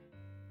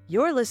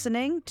You're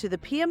listening to the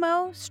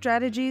PMO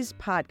Strategies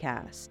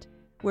Podcast,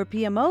 where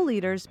PMO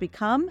leaders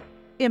become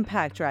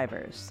impact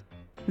drivers.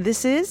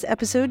 This is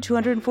episode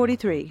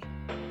 243.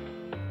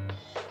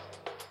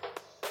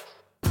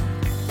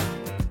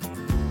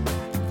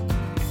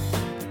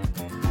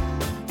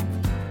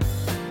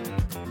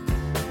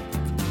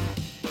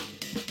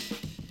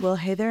 Well,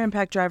 hey there,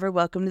 Impact Driver.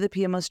 Welcome to the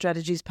PMO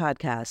Strategies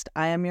Podcast.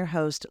 I am your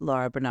host,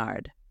 Laura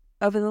Bernard.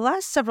 Over the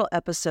last several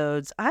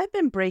episodes, I've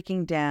been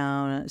breaking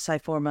down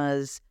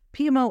Sciforma's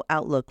PMO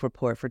Outlook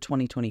report for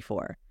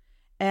 2024.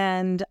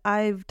 And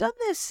I've done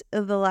this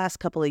the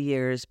last couple of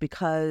years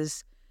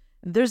because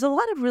there's a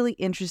lot of really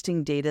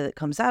interesting data that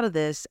comes out of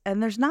this,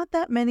 and there's not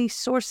that many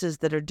sources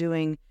that are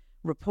doing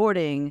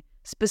reporting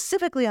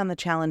specifically on the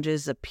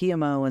challenges of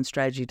PMO and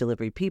strategy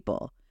delivery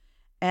people.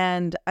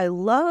 And I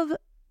love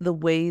the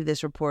way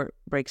this report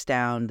breaks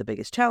down the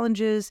biggest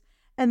challenges.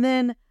 And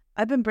then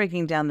I've been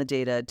breaking down the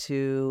data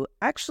to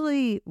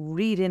actually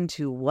read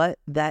into what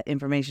that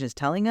information is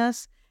telling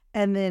us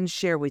and then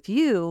share with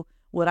you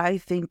what I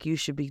think you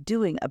should be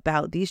doing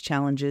about these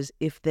challenges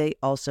if they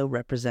also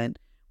represent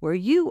where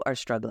you are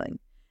struggling.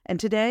 And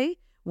today,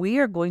 we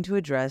are going to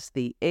address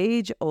the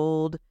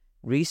age-old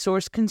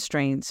resource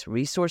constraints,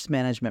 resource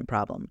management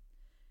problem.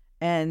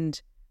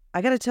 And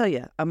I got to tell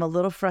you, I'm a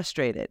little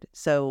frustrated.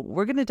 So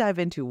we're going to dive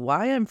into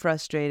why I'm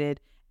frustrated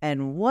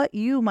and what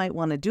you might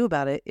want to do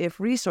about it if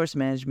resource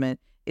management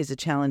is a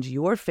challenge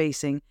you're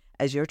facing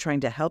as you're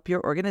trying to help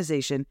your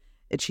organization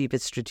achieve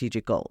its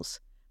strategic goals.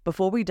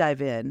 Before we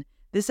dive in,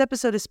 this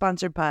episode is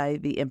sponsored by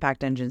the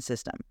Impact Engine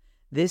system.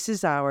 This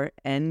is our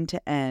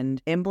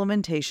end-to-end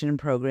implementation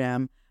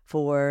program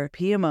for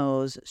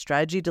PMOs,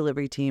 strategy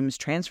delivery teams,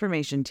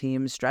 transformation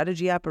teams,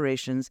 strategy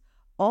operations,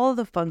 all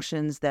the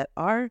functions that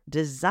are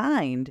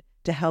designed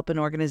to help an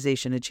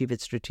organization achieve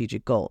its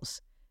strategic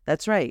goals.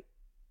 That's right.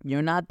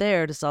 You're not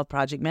there to solve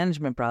project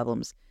management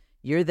problems.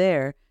 You're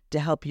there to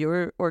help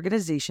your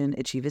organization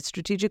achieve its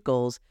strategic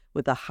goals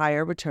with a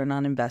higher return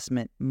on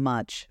investment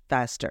much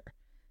faster.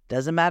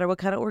 Doesn't matter what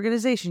kind of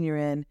organization you're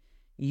in,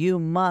 you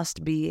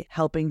must be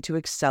helping to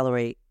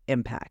accelerate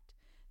impact.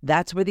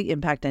 That's where the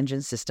Impact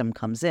Engine system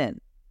comes in.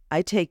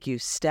 I take you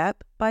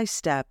step by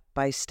step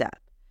by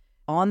step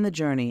on the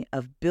journey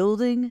of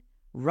building,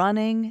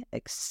 running,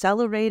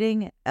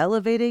 accelerating,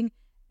 elevating,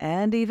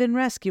 and even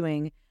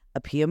rescuing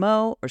a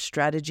PMO or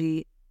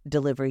strategy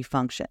delivery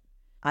function.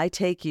 I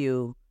take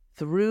you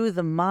through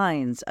the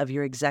minds of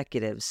your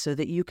executives so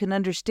that you can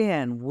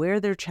understand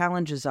where their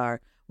challenges are,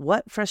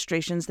 what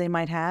frustrations they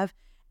might have,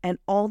 and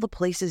all the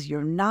places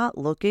you're not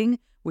looking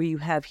where you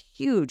have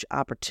huge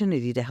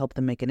opportunity to help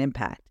them make an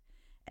impact.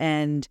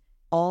 And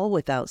all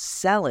without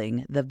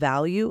selling the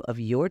value of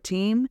your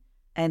team,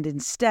 and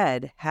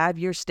instead have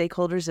your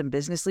stakeholders and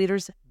business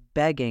leaders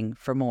begging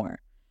for more.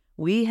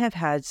 We have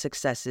had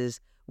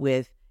successes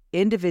with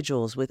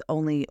individuals with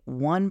only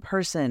one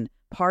person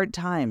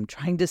part-time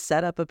trying to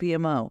set up a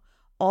PMO,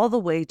 all the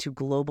way to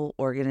global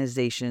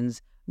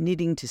organizations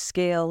needing to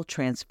scale,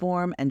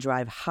 transform, and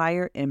drive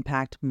higher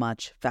impact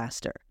much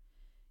faster.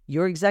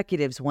 Your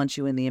executives want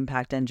you in the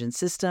Impact Engine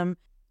system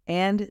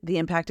and the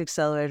Impact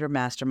Accelerator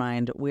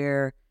Mastermind,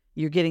 where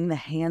you're getting the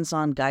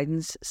hands-on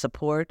guidance,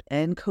 support,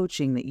 and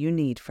coaching that you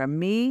need from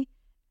me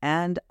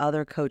and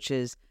other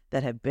coaches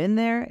that have been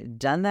there,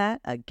 done that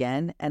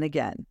again and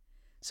again.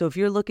 So if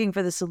you're looking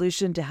for the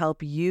solution to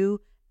help you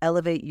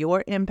elevate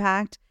your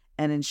impact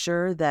and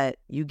ensure that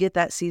you get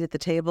that seat at the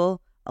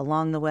table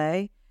along the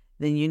way,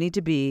 then you need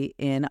to be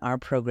in our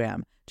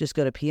program. Just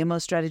go to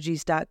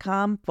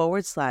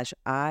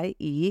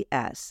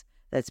pmostrategies.com/IES.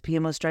 That's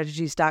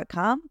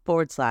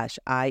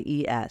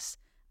pmostrategies.com/IES.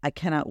 I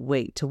cannot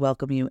wait to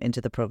welcome you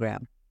into the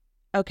program.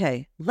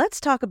 Okay,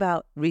 let's talk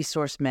about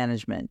resource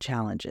management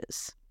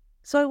challenges.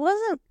 So I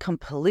wasn't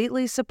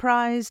completely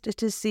surprised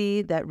to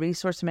see that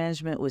resource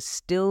management was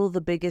still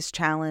the biggest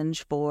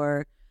challenge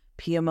for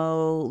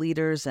PMO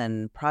leaders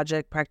and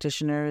project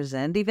practitioners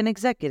and even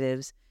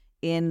executives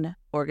in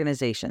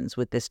organizations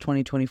with this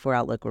 2024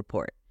 Outlook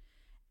report.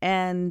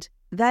 And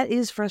that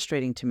is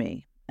frustrating to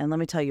me. And let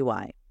me tell you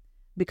why.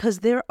 Because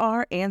there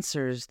are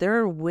answers, there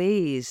are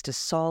ways to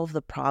solve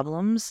the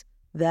problems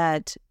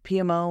that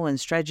PMO and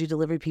strategy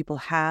delivery people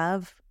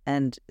have,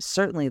 and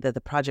certainly that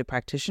the project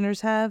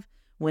practitioners have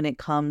when it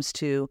comes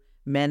to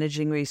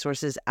managing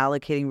resources,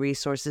 allocating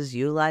resources,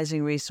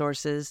 utilizing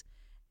resources.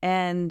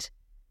 And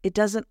it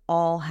doesn't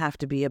all have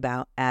to be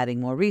about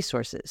adding more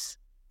resources.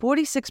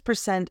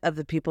 46% of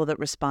the people that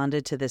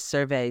responded to this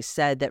survey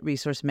said that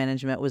resource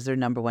management was their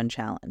number one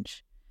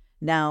challenge.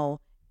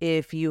 Now,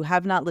 if you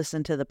have not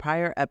listened to the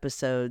prior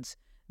episodes,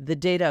 the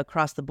data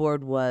across the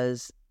board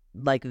was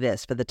like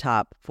this for the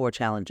top 4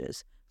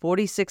 challenges.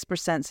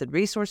 46% said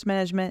resource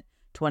management,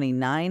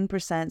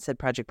 29% said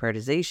project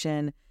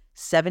prioritization,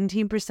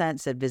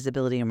 17% said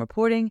visibility and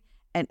reporting,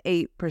 and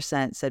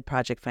 8% said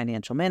project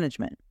financial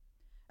management.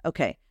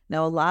 Okay,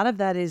 now a lot of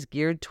that is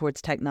geared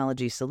towards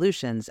technology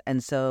solutions.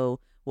 And so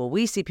what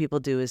we see people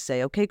do is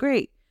say, okay,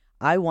 great.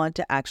 I want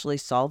to actually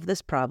solve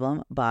this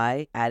problem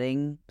by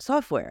adding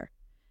software.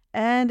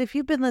 And if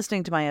you've been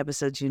listening to my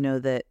episodes, you know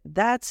that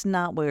that's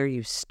not where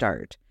you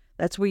start.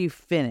 That's where you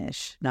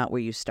finish, not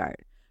where you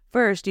start.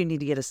 First, you need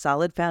to get a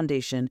solid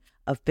foundation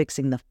of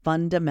fixing the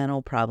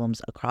fundamental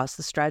problems across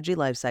the strategy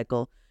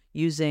lifecycle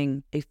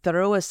using a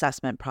thorough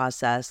assessment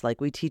process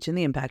like we teach in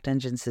the Impact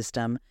Engine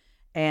system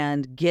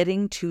and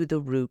getting to the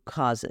root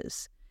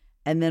causes.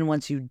 And then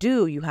once you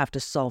do, you have to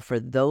solve for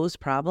those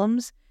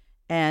problems.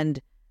 And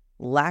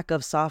lack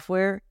of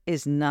software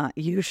is not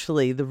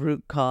usually the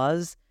root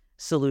cause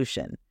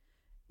solution.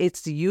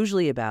 It's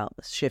usually about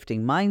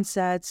shifting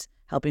mindsets,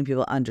 helping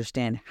people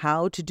understand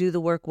how to do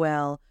the work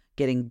well,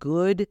 getting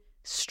good,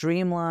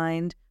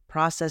 streamlined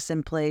process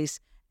in place,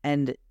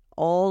 and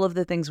all of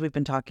the things we've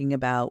been talking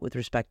about with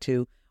respect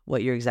to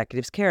what your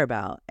executives care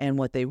about and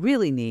what they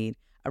really need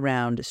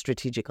around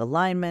strategic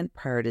alignment,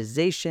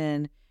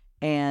 prioritization,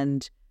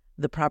 and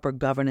the proper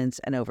governance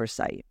and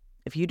oversight.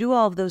 If you do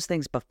all of those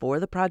things before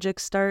the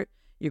projects start,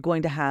 you're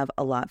going to have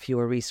a lot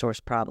fewer resource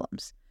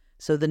problems.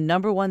 So the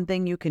number one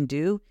thing you can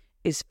do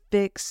is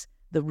fix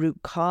the root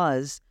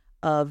cause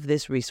of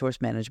this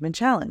resource management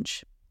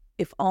challenge.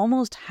 If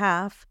almost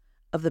half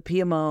of the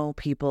PMO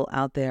people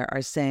out there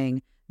are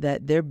saying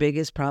that their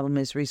biggest problem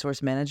is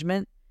resource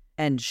management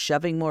and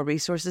shoving more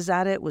resources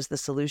at it was the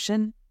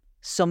solution,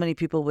 so many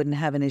people wouldn't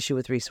have an issue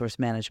with resource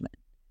management.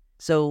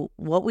 So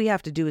what we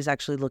have to do is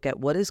actually look at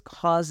what is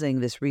causing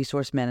this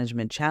resource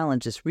management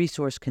challenge, this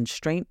resource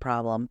constraint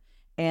problem,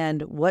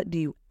 and what do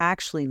you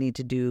actually need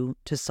to do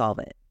to solve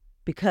it?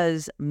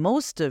 Because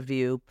most of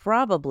you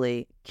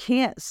probably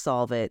can't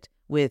solve it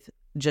with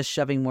just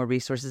shoving more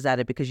resources at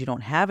it because you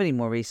don't have any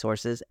more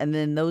resources. And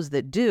then those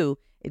that do,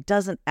 it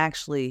doesn't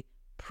actually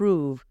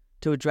prove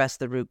to address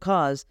the root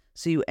cause.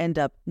 So you end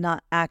up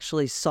not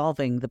actually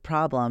solving the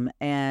problem,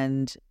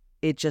 and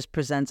it just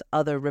presents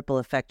other ripple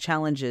effect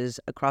challenges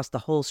across the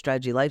whole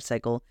strategy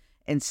lifecycle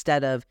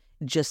instead of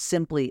just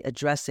simply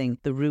addressing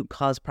the root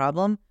cause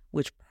problem,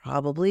 which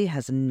probably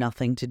has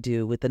nothing to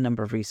do with the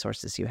number of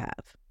resources you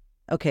have.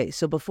 Okay,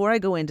 so before I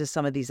go into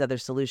some of these other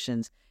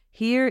solutions,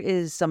 here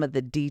is some of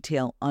the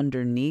detail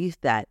underneath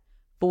that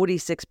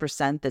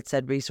 46% that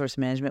said resource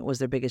management was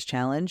their biggest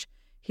challenge.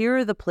 Here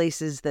are the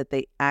places that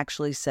they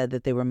actually said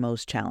that they were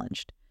most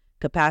challenged.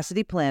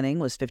 Capacity planning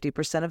was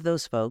 50% of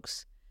those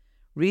folks.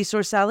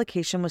 Resource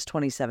allocation was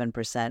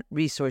 27%.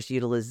 Resource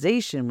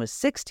utilization was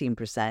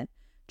 16%.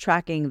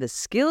 Tracking the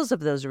skills of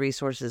those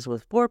resources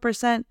was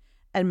 4%.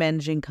 And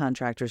managing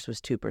contractors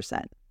was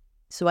 2%.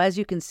 So as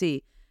you can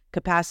see,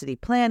 capacity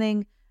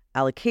planning,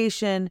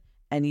 allocation,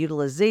 and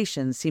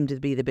utilization seem to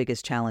be the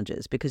biggest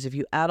challenges, because if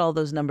you add all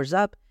those numbers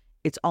up,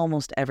 it's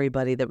almost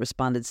everybody that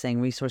responded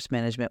saying resource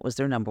management was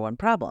their number one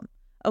problem.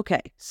 Okay,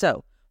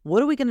 so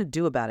what are we going to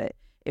do about it?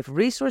 If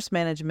resource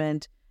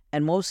management,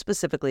 and most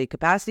specifically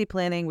capacity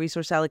planning,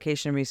 resource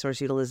allocation,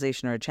 resource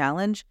utilization are a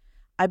challenge,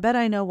 I bet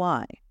I know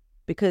why.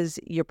 Because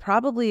you're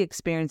probably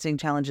experiencing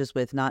challenges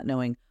with not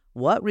knowing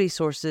what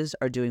resources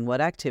are doing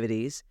what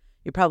activities.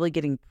 You're probably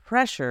getting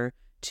pressure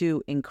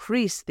to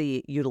increase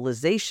the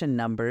utilization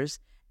numbers,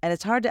 and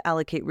it's hard to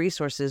allocate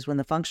resources when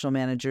the functional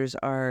managers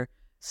are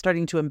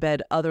starting to embed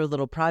other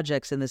little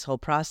projects in this whole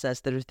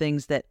process that are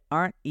things that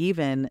aren't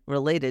even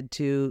related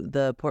to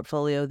the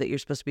portfolio that you're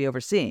supposed to be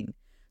overseeing.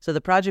 So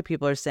the project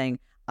people are saying,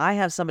 I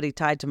have somebody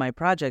tied to my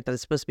project that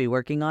is supposed to be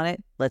working on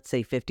it, let's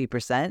say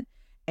 50%,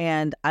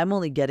 and I'm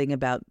only getting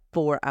about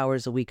 4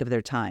 hours a week of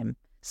their time.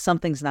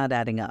 Something's not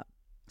adding up.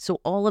 So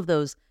all of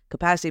those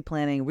capacity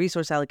planning,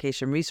 resource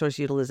allocation, resource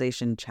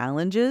utilization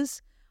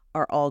challenges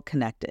are all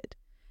connected.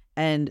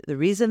 And the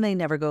reason they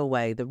never go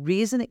away, the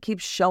reason it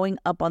keeps showing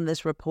up on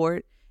this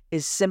report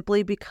is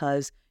simply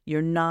because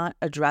you're not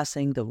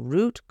addressing the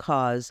root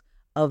cause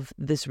of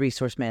this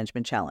resource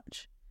management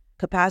challenge.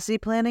 Capacity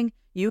planning,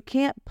 you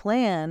can't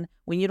plan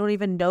when you don't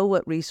even know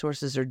what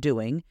resources are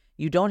doing,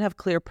 you don't have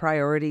clear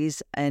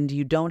priorities, and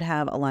you don't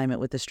have alignment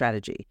with the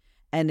strategy.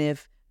 And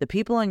if the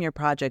people on your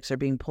projects are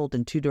being pulled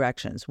in two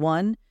directions,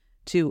 one,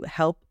 to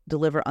help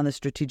deliver on the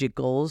strategic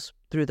goals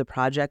through the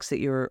projects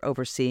that you're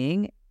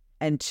overseeing,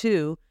 and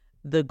two,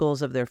 the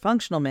goals of their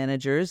functional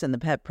managers and the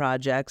pet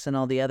projects and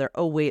all the other,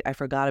 oh wait, I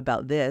forgot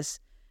about this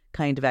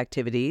kind of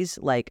activities,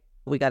 like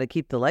we got to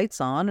keep the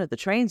lights on or the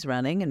trains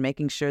running and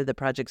making sure the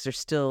projects are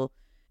still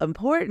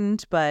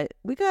important, but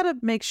we got to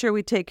make sure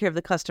we take care of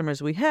the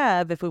customers we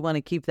have if we want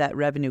to keep that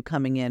revenue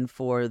coming in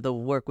for the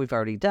work we've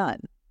already done.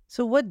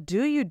 So what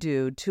do you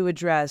do to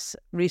address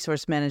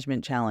resource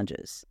management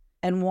challenges?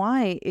 And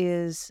why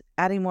is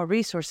adding more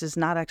resources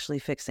not actually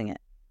fixing it?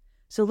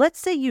 So let's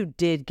say you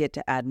did get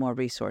to add more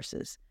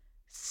resources.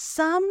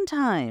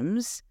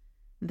 Sometimes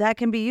that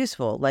can be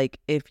useful. Like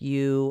if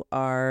you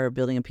are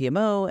building a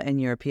PMO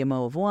and you're a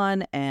PMO of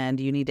one and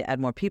you need to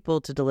add more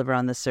people to deliver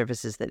on the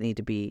services that need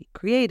to be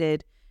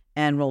created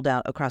and rolled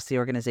out across the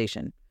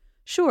organization.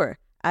 Sure,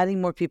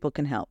 adding more people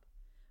can help.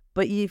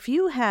 But if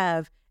you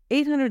have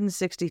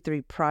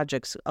 863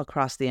 projects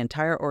across the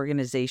entire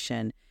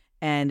organization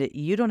and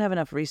you don't have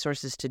enough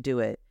resources to do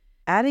it,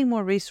 adding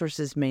more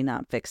resources may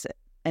not fix it.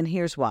 And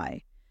here's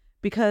why.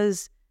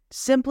 Because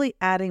Simply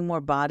adding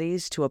more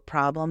bodies to a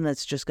problem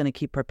that's just going to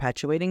keep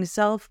perpetuating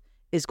itself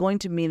is going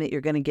to mean that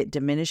you're going to get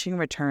diminishing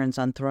returns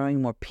on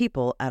throwing more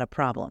people at a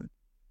problem.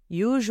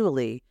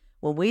 Usually,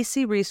 when we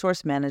see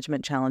resource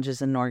management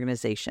challenges in an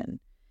organization,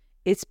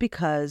 it's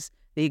because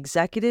the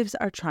executives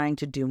are trying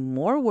to do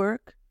more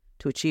work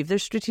to achieve their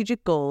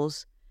strategic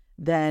goals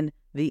than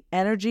the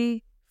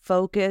energy,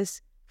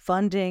 focus,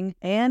 funding,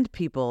 and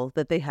people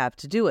that they have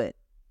to do it.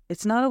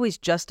 It's not always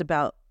just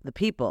about the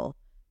people.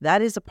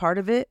 That is a part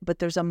of it, but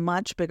there's a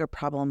much bigger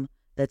problem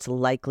that's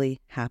likely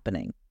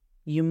happening.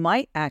 You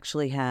might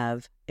actually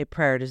have a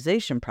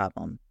prioritization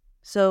problem.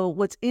 So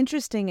what's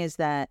interesting is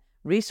that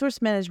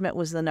resource management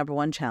was the number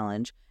one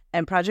challenge,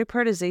 and project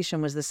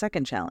prioritization was the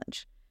second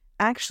challenge.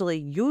 Actually,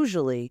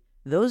 usually,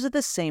 those are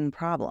the same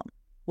problem.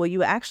 What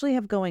you actually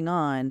have going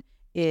on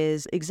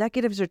is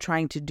executives are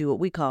trying to do what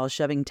we call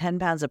shoving 10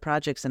 pounds of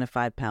projects in a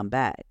 5-pound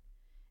bag.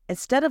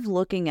 Instead of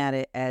looking at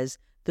it as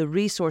the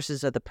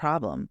resources are the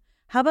problem,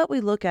 how about we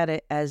look at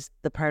it as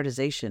the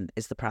prioritization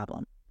is the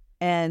problem?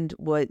 And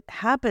what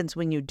happens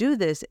when you do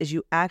this is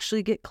you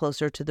actually get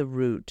closer to the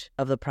root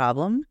of the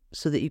problem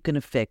so that you can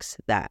fix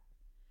that.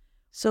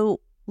 So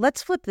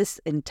let's flip this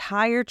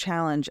entire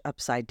challenge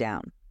upside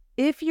down.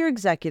 If your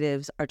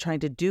executives are trying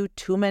to do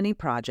too many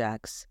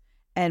projects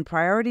and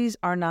priorities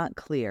are not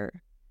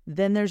clear,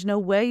 then there's no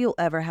way you'll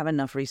ever have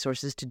enough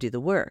resources to do the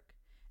work.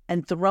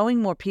 And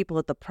throwing more people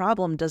at the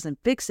problem doesn't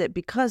fix it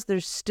because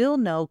there's still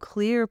no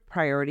clear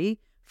priority,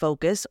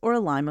 focus, or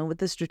alignment with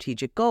the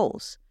strategic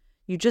goals.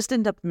 You just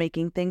end up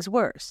making things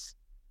worse.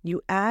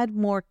 You add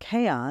more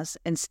chaos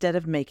instead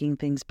of making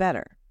things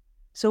better.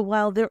 So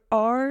while there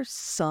are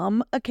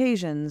some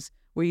occasions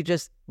where you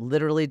just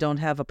literally don't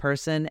have a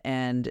person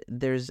and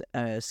there's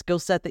a skill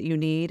set that you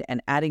need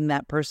and adding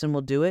that person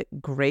will do it,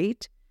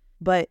 great.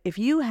 But if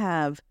you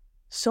have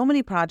so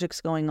many projects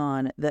going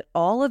on that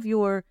all of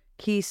your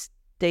key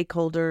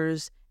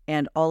stakeholders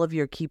and all of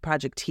your key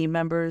project team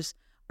members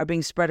are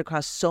being spread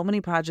across so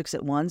many projects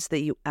at once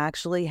that you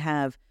actually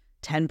have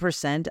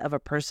 10% of a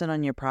person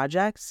on your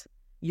projects,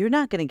 you're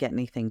not going to get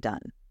anything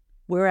done.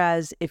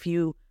 Whereas if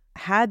you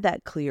had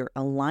that clear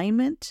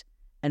alignment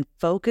and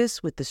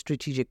focus with the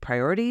strategic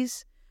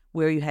priorities,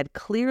 where you had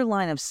clear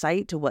line of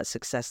sight to what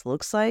success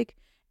looks like,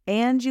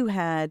 and you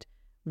had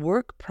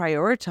work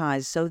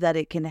prioritized so that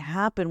it can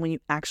happen when you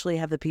actually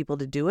have the people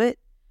to do it,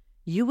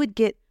 you would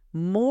get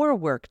more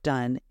work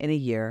done in a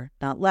year,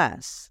 not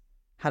less.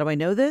 How do I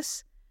know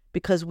this?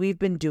 Because we've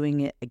been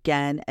doing it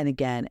again and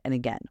again and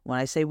again. When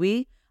I say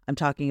we, I'm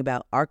talking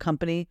about our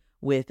company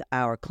with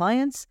our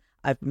clients.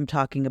 I've been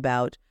talking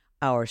about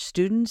our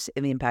students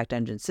in the Impact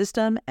Engine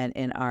system and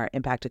in our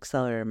Impact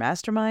Accelerator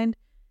Mastermind.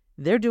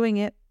 They're doing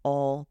it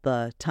all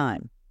the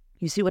time.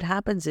 You see, what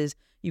happens is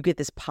you get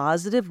this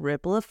positive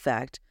ripple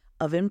effect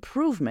of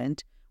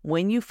improvement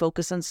when you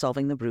focus on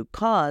solving the root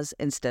cause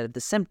instead of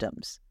the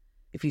symptoms.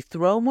 If you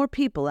throw more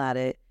people at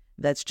it,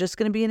 that's just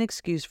going to be an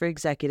excuse for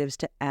executives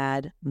to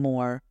add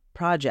more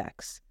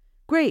projects.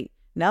 Great.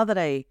 Now that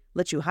I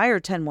let you hire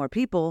 10 more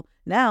people,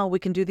 now we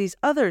can do these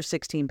other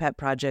 16 pet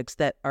projects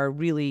that are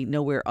really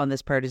nowhere on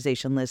this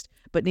prioritization list,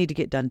 but need to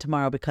get done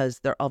tomorrow because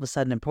they're all of a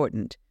sudden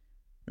important.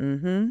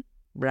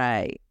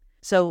 Right.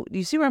 So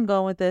you see where I'm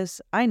going with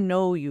this? I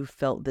know you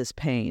felt this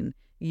pain.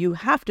 You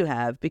have to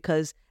have,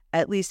 because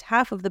at least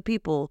half of the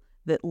people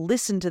that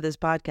listen to this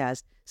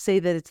podcast say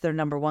that it's their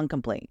number one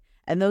complaint.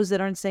 And those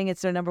that aren't saying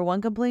it's their number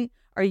one complaint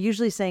are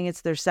usually saying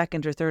it's their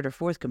second or third or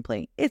fourth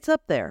complaint. It's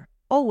up there,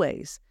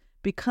 always,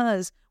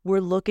 because we're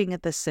looking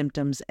at the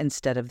symptoms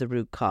instead of the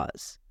root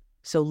cause.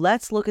 So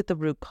let's look at the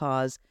root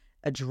cause,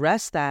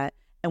 address that,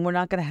 and we're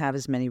not going to have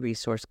as many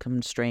resource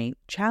constraint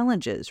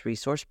challenges,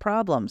 resource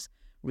problems,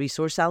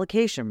 resource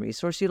allocation,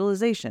 resource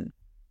utilization.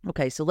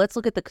 Okay, so let's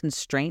look at the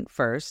constraint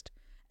first,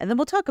 and then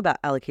we'll talk about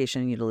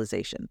allocation and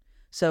utilization.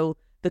 So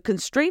the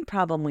constraint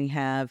problem we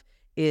have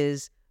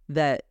is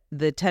that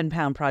the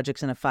 10-pound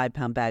project's in a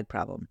 5-pound bag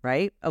problem,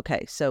 right?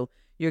 Okay, so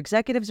your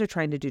executives are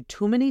trying to do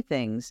too many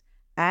things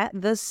at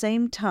the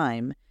same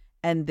time,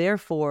 and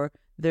therefore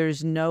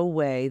there's no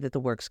way that the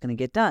work's going to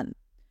get done.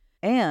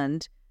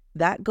 And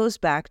that goes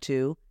back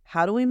to,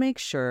 how do we make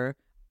sure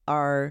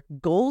our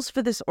goals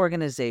for this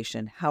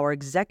organization, how our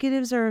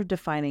executives are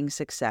defining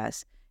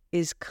success,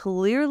 is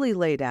clearly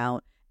laid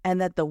out,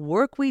 and that the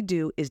work we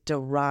do is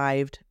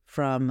derived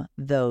from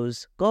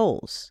those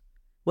goals.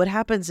 What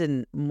happens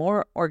in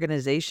more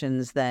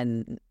organizations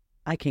than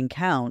I can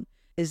count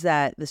is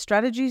that the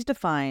strategy is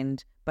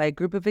defined by a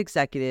group of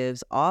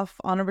executives off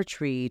on a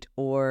retreat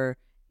or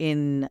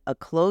in a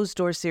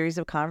closed-door series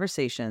of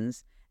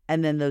conversations,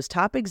 and then those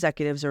top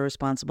executives are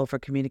responsible for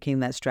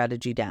communicating that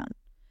strategy down.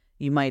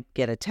 You might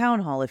get a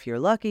town hall if you're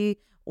lucky,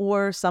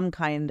 or some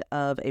kind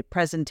of a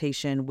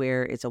presentation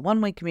where it's a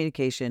one-way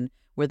communication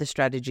where the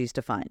strategy is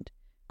defined.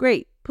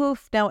 Great,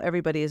 poof, now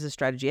everybody is a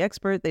strategy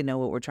expert, they know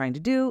what we're trying to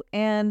do,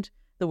 and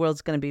the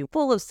world's going to be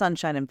full of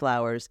sunshine and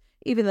flowers,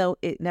 even though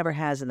it never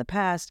has in the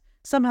past.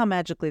 Somehow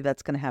magically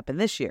that's going to happen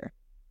this year.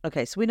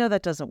 Okay, so we know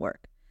that doesn't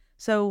work.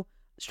 So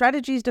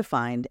strategy is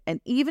defined, and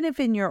even if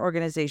in your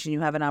organization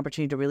you have an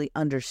opportunity to really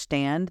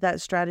understand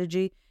that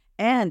strategy,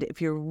 and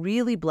if you're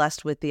really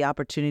blessed with the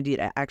opportunity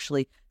to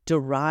actually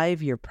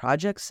derive your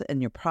projects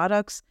and your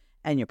products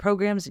and your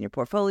programs and your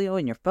portfolio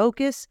and your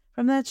focus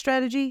from that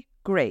strategy,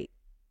 great.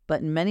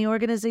 But in many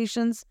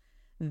organizations,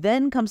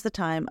 then comes the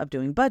time of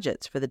doing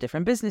budgets for the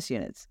different business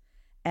units.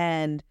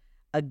 And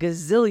a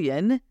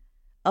gazillion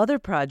other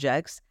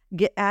projects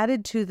get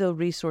added to the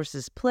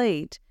resources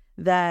plate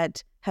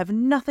that have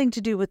nothing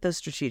to do with those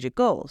strategic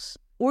goals.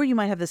 Or you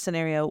might have the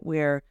scenario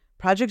where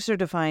projects are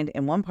defined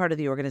in one part of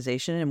the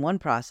organization in one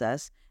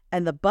process,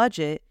 and the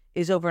budget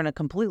is over in a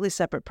completely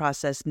separate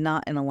process,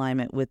 not in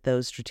alignment with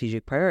those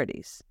strategic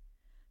priorities.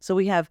 So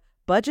we have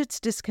budgets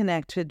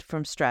disconnected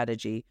from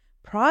strategy,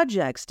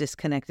 projects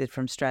disconnected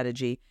from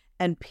strategy,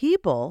 and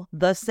people,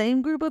 the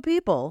same group of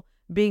people,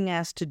 being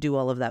asked to do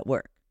all of that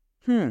work.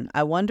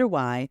 I wonder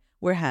why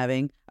we're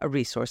having a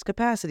resource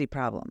capacity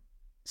problem.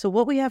 So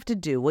what we have to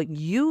do, what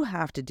you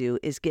have to do,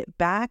 is get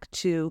back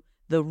to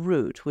the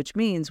root, which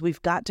means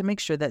we've got to make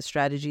sure that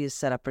strategy is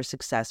set up for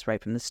success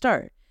right from the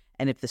start.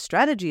 And if the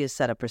strategy is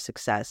set up for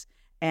success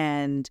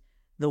and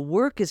the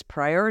work is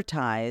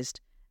prioritized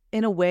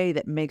in a way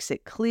that makes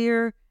it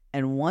clear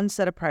and one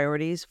set of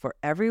priorities for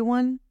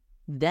everyone,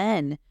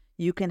 then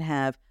you can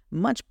have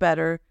much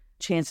better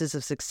chances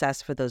of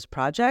success for those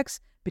projects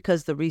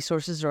because the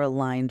resources are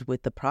aligned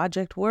with the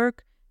project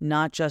work,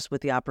 not just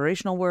with the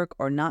operational work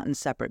or not in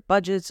separate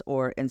budgets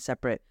or in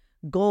separate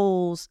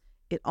goals.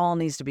 It all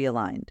needs to be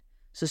aligned.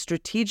 So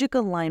strategic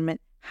alignment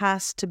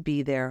has to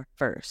be there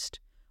first.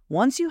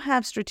 Once you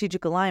have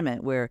strategic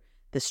alignment where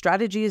the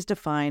strategy is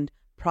defined,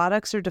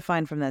 products are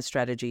defined from that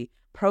strategy,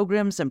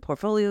 programs and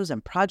portfolios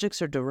and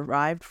projects are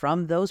derived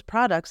from those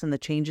products and the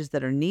changes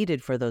that are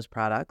needed for those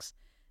products,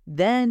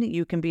 then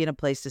you can be in a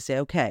place to say,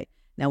 okay,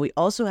 now we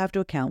also have to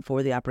account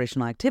for the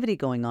operational activity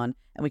going on,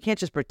 and we can't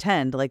just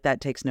pretend like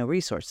that takes no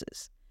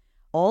resources.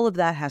 All of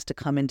that has to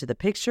come into the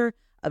picture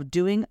of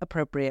doing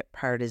appropriate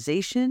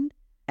prioritization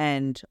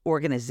and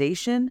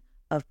organization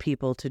of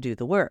people to do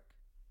the work.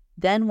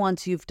 Then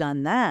once you've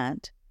done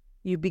that,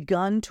 you've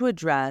begun to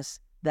address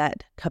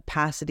that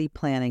capacity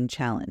planning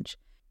challenge.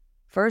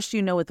 First,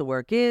 you know what the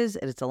work is,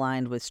 and it's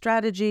aligned with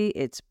strategy,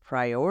 it's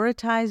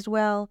prioritized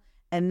well,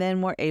 and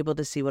then we're able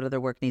to see what other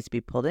work needs to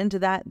be pulled into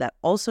that. That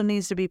also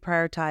needs to be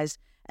prioritized,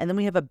 and then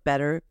we have a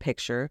better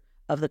picture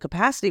of the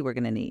capacity we're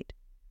going to need.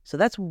 So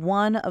that's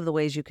one of the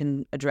ways you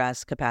can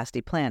address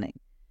capacity planning,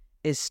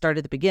 is start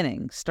at the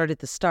beginning, start at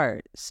the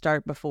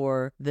start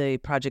before the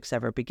projects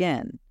ever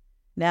begin.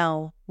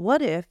 Now,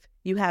 what if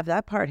you have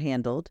that part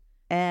handled,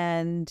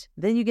 and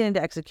then you get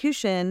into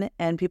execution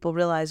and people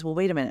realize, well,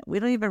 wait a minute, we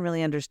don't even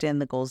really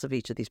understand the goals of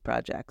each of these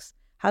projects.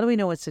 How do we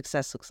know what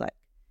success looks like?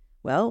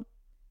 Well,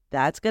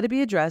 that's got to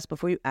be addressed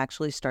before you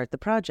actually start the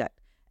project.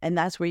 And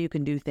that's where you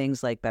can do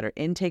things like better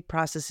intake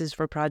processes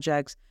for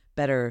projects,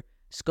 better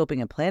scoping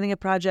and planning of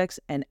projects,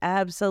 and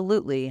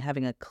absolutely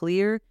having a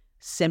clear,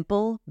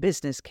 simple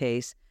business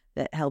case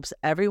that helps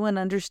everyone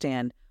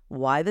understand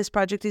why this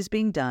project is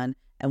being done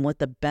and what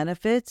the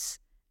benefits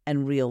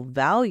and real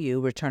value,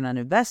 return on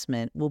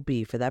investment, will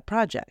be for that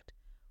project.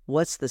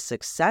 What's the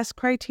success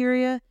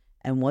criteria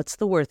and what's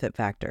the worth it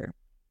factor?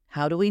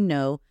 How do we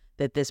know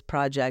that this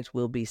project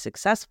will be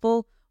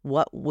successful?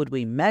 What would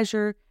we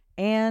measure?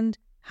 And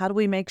how do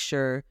we make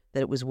sure that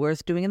it was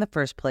worth doing in the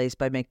first place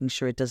by making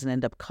sure it doesn't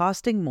end up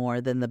costing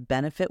more than the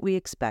benefit we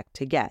expect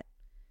to get?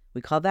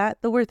 We call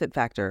that the worth it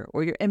factor,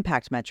 or your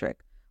impact metric,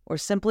 or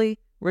simply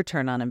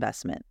return on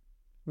investment.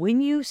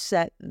 When you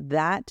set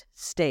that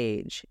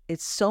stage,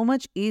 it's so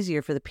much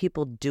easier for the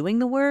people doing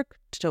the work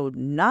to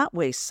not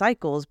waste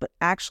cycles, but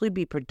actually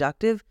be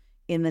productive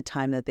in the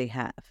time that they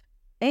have.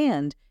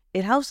 And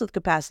it helps with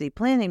capacity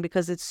planning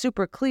because it's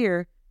super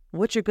clear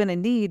what you're going to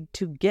need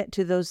to get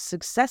to those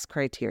success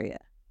criteria,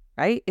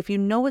 right? If you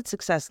know what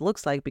success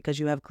looks like because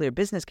you have clear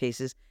business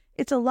cases,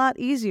 it's a lot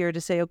easier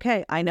to say,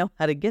 okay, I know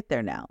how to get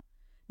there now.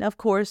 Now, of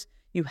course,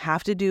 you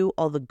have to do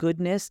all the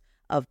goodness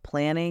of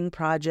planning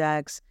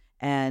projects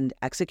and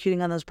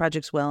executing on those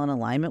projects well in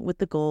alignment with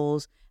the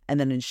goals,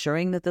 and then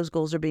ensuring that those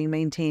goals are being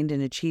maintained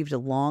and achieved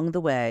along the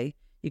way.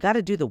 You got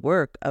to do the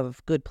work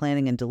of good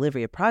planning and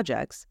delivery of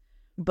projects.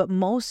 But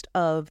most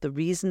of the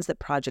reasons that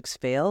projects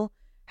fail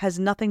has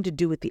nothing to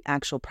do with the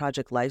actual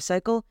project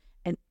lifecycle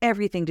and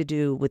everything to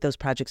do with those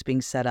projects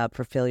being set up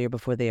for failure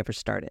before they ever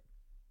started.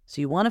 So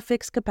you want to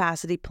fix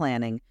capacity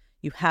planning,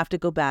 you have to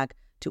go back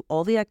to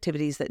all the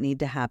activities that need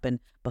to happen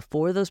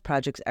before those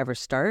projects ever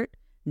start,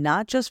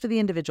 not just for the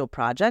individual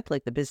project,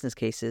 like the business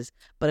cases,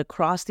 but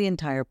across the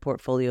entire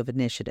portfolio of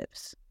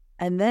initiatives.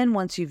 And then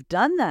once you've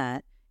done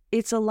that,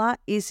 it's a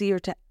lot easier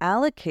to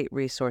allocate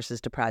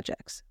resources to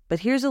projects. But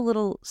here's a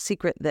little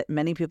secret that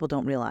many people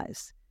don't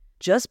realize.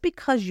 Just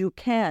because you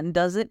can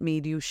doesn't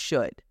mean you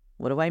should.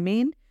 What do I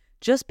mean?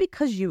 Just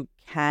because you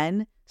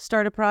can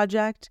start a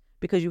project,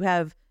 because you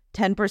have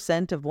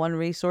 10% of one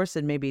resource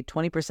and maybe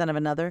 20% of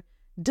another,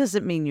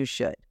 doesn't mean you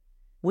should.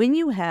 When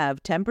you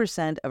have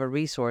 10% of a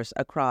resource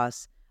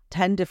across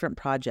 10 different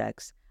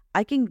projects,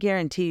 I can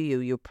guarantee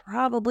you're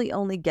probably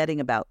only getting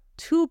about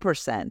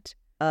 2%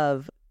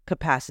 of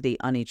capacity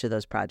on each of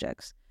those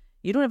projects.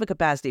 You don't have a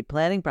capacity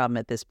planning problem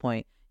at this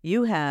point.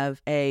 You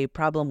have a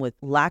problem with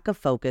lack of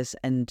focus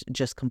and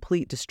just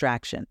complete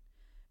distraction,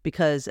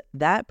 because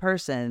that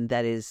person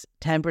that is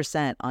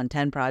 10% on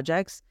 10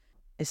 projects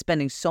is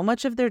spending so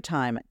much of their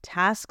time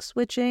task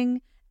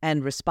switching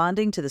and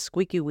responding to the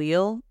squeaky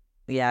wheel.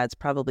 Yeah, it's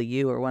probably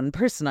you or one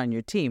person on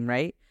your team,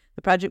 right?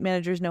 The project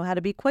managers know how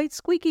to be quite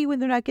squeaky when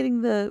they're not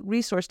getting the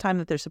resource time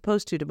that they're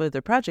supposed to move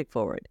their project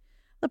forward.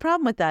 The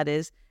problem with that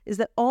is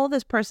that all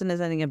this person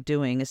is ending up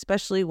doing,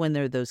 especially when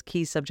they're those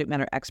key subject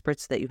matter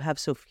experts that you have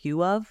so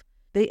few of,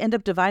 they end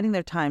up dividing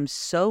their time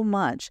so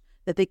much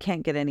that they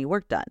can't get any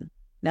work done.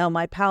 Now,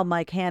 my pal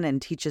Mike Hannon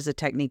teaches a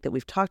technique that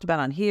we've talked about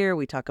on here.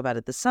 We talk about it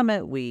at the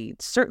summit. We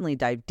certainly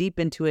dive deep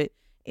into it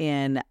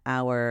in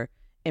our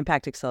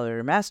Impact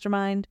Accelerator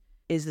Mastermind,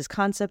 is this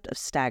concept of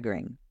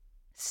staggering.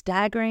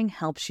 Staggering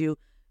helps you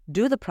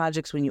do the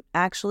projects when you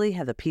actually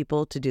have the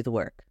people to do the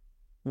work.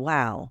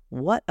 Wow,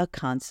 what a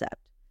concept.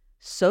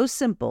 So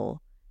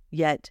simple,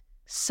 yet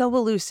so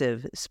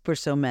elusive for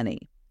so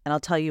many. And I'll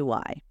tell you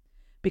why.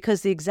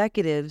 Because the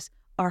executives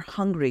are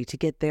hungry to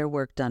get their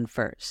work done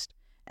first.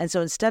 And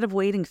so instead of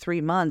waiting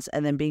 3 months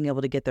and then being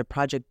able to get their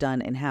project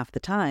done in half the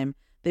time,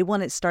 they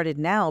want it started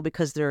now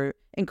because they're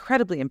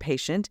incredibly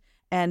impatient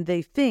and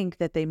they think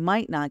that they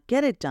might not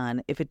get it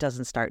done if it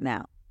doesn't start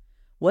now.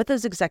 What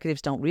those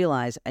executives don't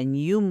realize, and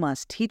you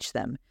must teach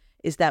them,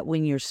 is that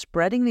when you're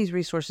spreading these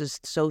resources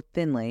so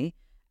thinly,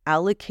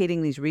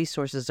 allocating these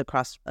resources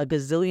across a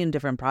gazillion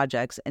different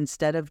projects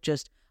instead of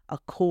just a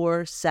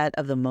core set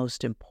of the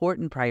most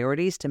important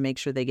priorities to make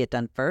sure they get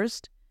done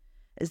first,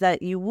 is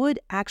that you would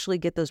actually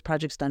get those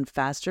projects done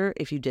faster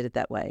if you did it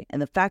that way.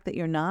 And the fact that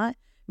you're not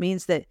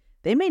means that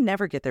they may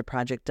never get their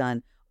project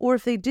done, or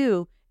if they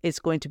do, it's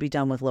going to be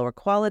done with lower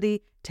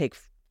quality, take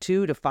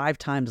 2 to 5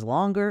 times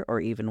longer, or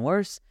even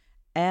worse,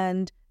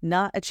 and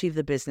not achieve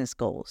the business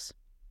goals.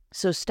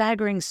 So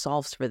staggering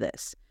solves for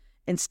this.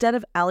 Instead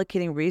of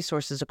allocating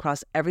resources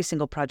across every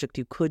single project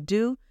you could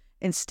do,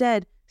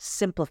 instead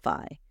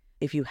simplify.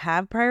 If you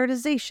have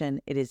prioritization,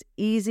 it is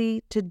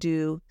easy to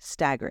do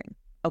staggering.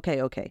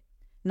 Okay.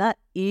 Not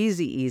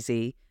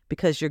easy,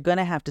 because you're going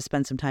to have to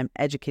spend some time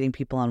educating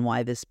people on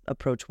why this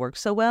approach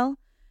works so well.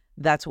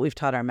 That's what we've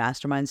taught our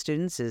mastermind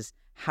students, is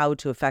how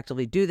to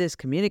effectively do this,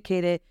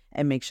 communicate it,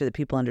 and make sure that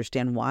people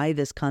understand why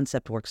this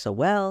concept works so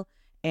well,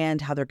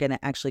 and how they're going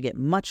to actually get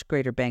much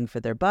greater bang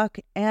for their buck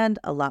and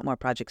a lot more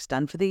projects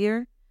done for the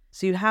year.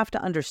 So you have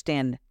to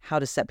understand how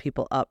to set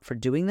people up for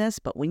doing this.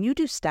 But when you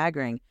do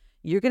staggering,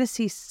 you're going to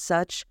see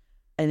such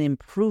an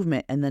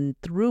improvement in the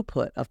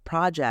throughput of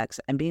projects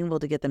and being able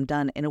to get them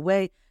done in a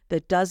way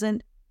that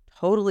doesn't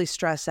totally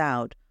stress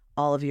out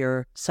all of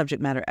your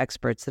subject matter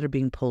experts that are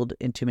being pulled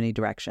in too many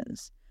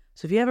directions.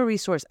 So if you have a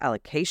resource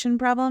allocation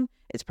problem,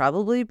 it's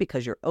probably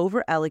because you're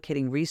over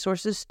allocating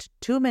resources to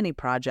too many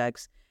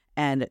projects,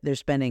 and they're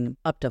spending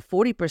up to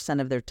 40%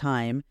 of their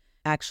time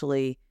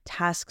actually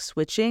task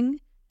switching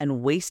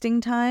and wasting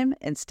time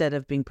instead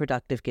of being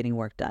productive getting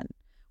work done.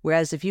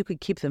 Whereas if you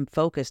could keep them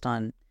focused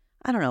on,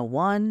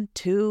 1,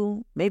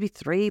 2, maybe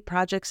 3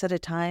 projects at a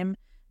time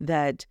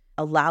that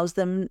allows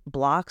them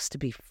blocks to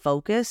be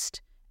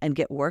focused and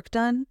get work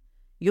done,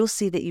 you'll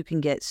see that you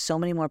can get so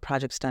many more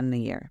projects done in a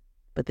year.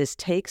 But this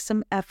takes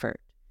some effort.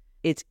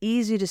 It's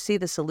easy to see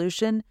the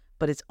solution,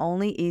 but it's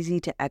only easy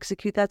to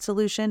execute that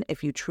solution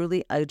if you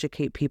truly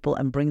educate people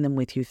and bring them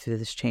with you through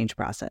this change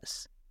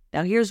process.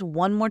 Now, here's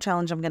one more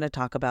challenge I'm going to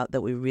talk about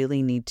that we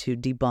really need to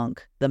debunk,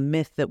 the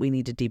myth that we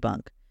need to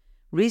debunk.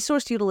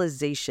 Resource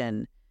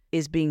utilization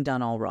is being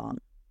done all wrong.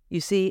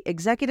 You see,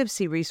 executives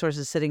see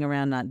resources sitting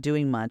around not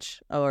doing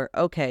much, or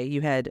okay,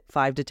 you had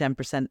 5 to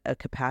 10% of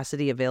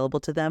capacity available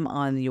to them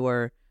on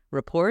your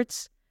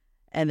reports,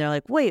 and they're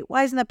like, wait,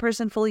 why isn't that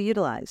person fully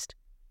utilized?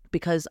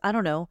 Because,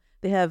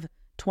 they have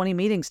 20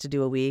 meetings to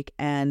do a week,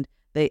 and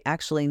they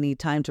actually need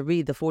time to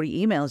read the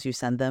 40 emails you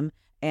send them,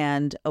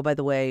 and, oh, by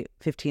the way,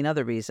 15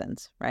 other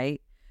reasons,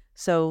 right?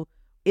 So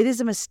it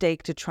is a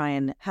mistake to try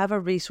and have a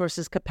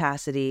resources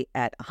capacity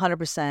at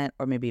 100%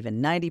 or maybe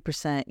even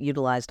 90%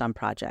 utilized on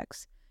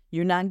projects.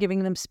 You're not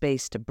giving them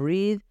space to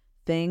breathe,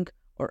 think,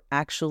 or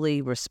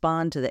actually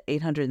respond to the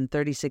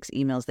 836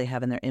 emails they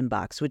have in their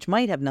inbox, which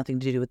might have nothing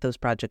to do with those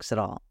projects at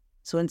all.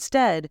 So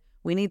instead,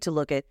 we need to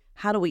look at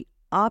how do we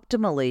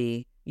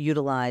optimally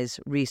utilize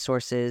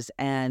resources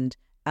and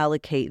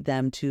allocate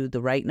them to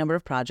the right number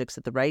of projects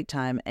at the right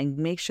time and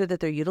make sure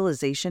that their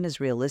utilization is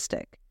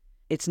realistic.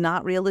 It's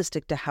not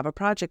realistic to have a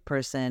project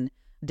person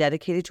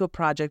dedicated to a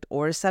project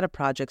or a set of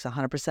projects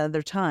 100% of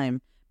their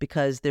time,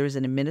 because there is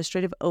an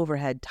administrative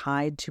overhead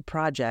tied to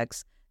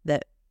projects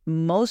that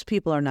most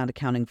people are not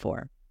accounting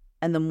for.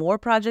 And the more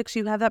projects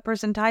you have that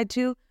person tied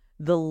to,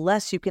 the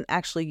less you can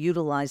actually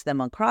utilize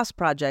them on cross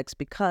projects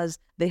because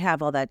they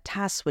have all that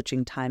task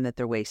switching time that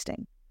they're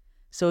wasting.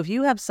 So if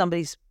you have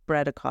somebody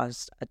spread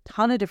across a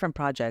ton of different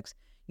projects,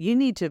 you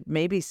need to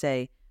maybe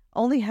say,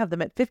 only have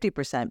them at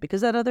 50%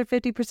 because that other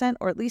 50%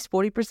 or at least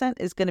 40%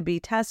 is going to be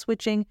task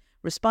switching,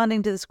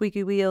 responding to the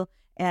squeaky wheel,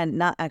 and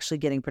not actually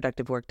getting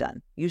productive work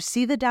done. You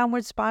see the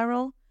downward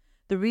spiral?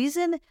 The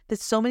reason that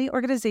so many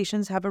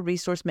organizations have a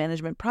resource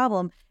management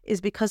problem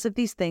is because of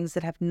these things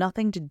that have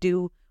nothing to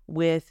do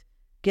with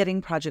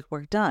getting project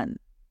work done.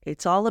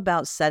 It's all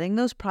about setting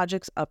those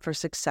projects up for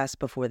success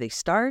before they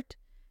start,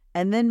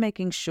 and then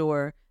making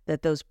sure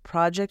that those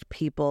project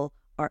people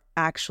are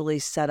actually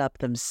set up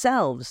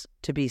themselves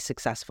to be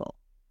successful.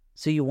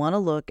 So you want to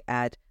look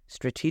at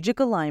strategic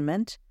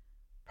alignment,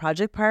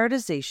 project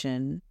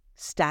prioritization,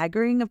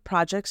 staggering of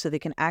projects so they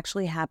can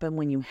actually happen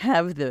when you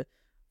have the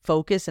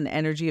focus and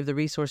energy of the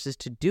resources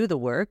to do the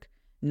work,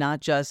 not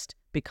just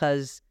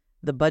because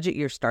the budget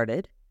year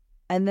started.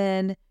 And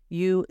then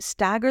you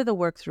stagger the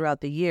work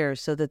throughout the year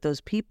so that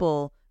those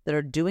people that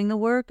are doing the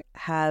work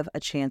have a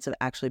chance of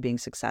actually being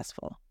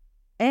successful.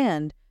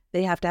 And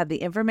they have to have the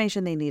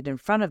information they need in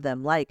front of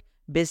them, like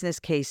business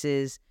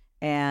cases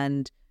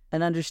and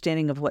an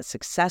understanding of what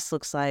success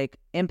looks like,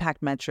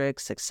 impact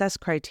metrics, success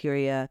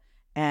criteria,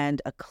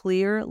 and a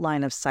clear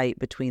line of sight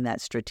between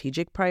that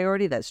strategic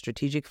priority, that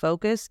strategic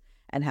focus,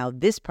 and how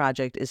this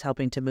project is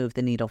helping to move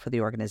the needle for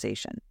the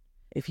organization.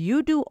 If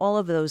you do all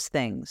of those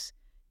things,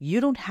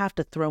 you don't have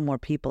to throw more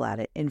people at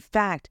it. In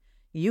fact,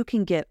 you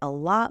can get a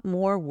lot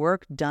more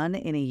work done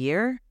in a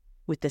year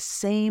with the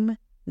same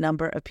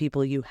number of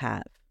people you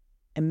have.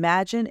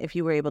 Imagine if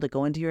you were able to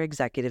go into your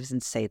executives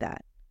and say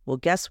that. Well,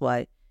 guess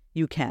what?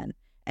 You can.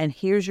 And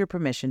here's your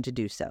permission to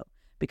do so,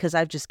 because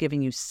I've just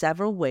given you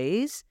several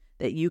ways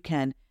that you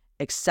can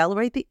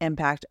accelerate the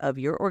impact of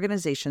your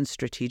organization's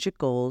strategic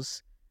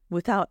goals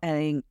without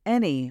adding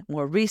any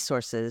more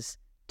resources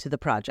to the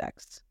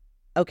projects.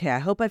 Okay, I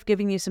hope I've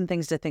given you some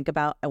things to think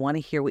about. I want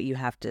to hear what you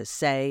have to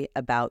say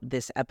about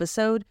this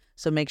episode.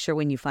 So make sure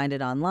when you find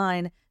it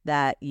online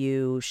that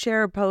you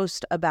share a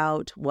post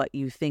about what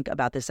you think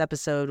about this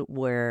episode,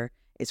 where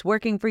it's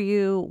working for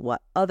you,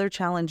 what other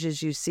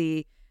challenges you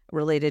see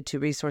related to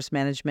resource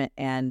management,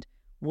 and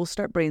we'll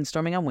start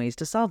brainstorming on ways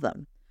to solve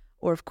them.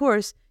 Or, of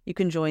course, you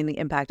can join the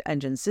Impact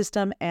Engine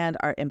system and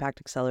our Impact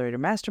Accelerator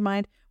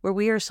Mastermind, where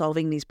we are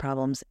solving these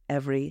problems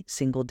every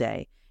single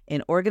day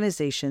in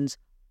organizations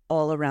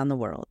all around the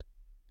world.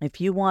 If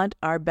you want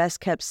our best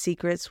kept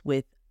secrets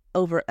with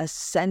over a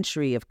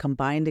century of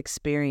combined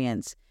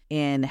experience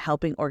in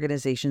helping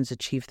organizations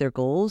achieve their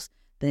goals,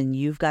 then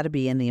you've got to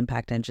be in the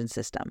Impact Engine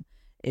system.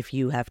 If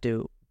you have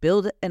to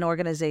build an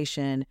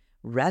organization,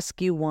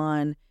 rescue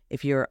one,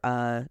 if you're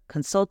a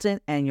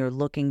consultant and you're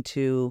looking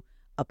to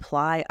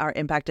apply our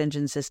Impact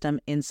Engine system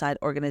inside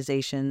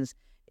organizations,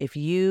 if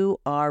you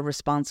are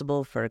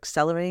responsible for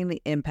accelerating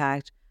the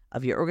impact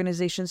of your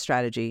organization's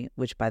strategy,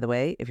 which, by the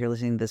way, if you're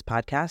listening to this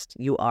podcast,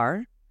 you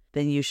are,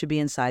 then you should be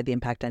inside the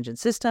Impact Engine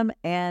system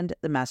and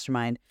the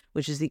Mastermind,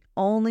 which is the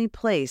only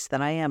place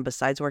that I am,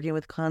 besides working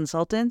with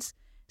consultants,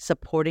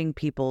 supporting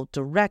people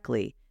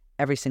directly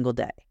every single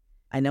day.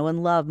 I know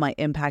and love my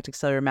Impact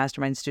Accelerator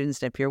Mastermind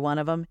students, and if you're one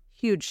of them,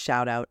 huge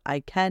shout out. I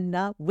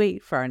cannot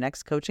wait for our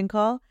next coaching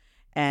call.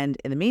 And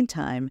in the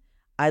meantime,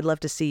 I'd love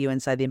to see you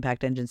inside the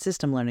Impact Engine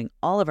system, learning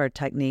all of our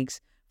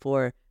techniques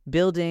for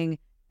building,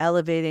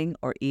 elevating,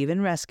 or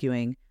even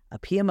rescuing a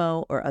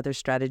PMO or other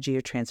strategy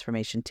or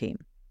transformation team.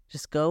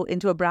 Just go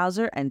into a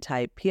browser and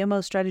type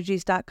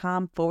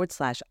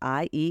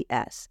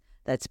pmostrategies.com/IES.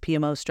 That's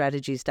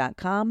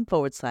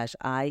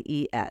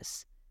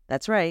pmostrategies.com/IES.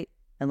 That's right.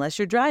 Unless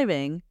you're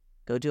driving,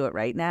 go do it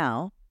right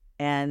now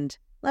and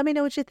let me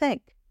know what you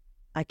think.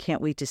 I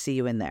can't wait to see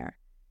you in there.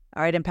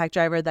 All right, Impact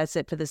Driver, that's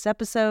it for this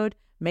episode.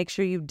 Make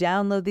sure you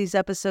download these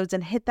episodes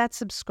and hit that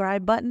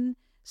subscribe button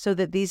so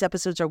that these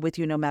episodes are with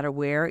you no matter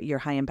where your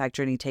high impact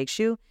journey takes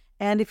you.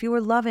 And if you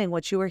are loving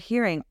what you are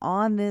hearing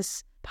on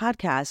this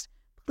podcast,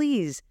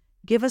 please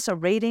give us a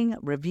rating,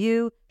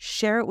 review,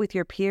 share it with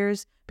your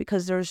peers,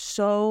 because there's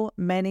so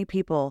many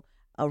people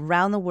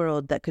around the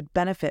world that could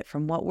benefit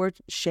from what we're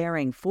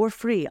sharing for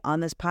free on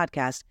this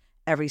podcast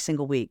every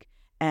single week.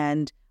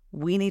 And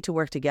we need to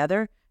work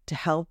together to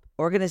help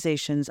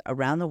organizations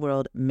around the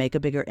world make a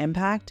bigger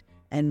impact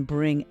and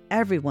bring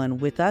everyone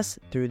with us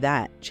through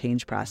that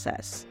change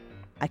process.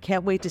 I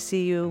can't wait to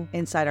see you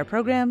inside our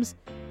programs,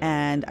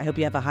 and I hope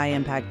you have a high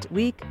impact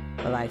week.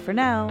 Bye-bye for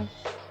now.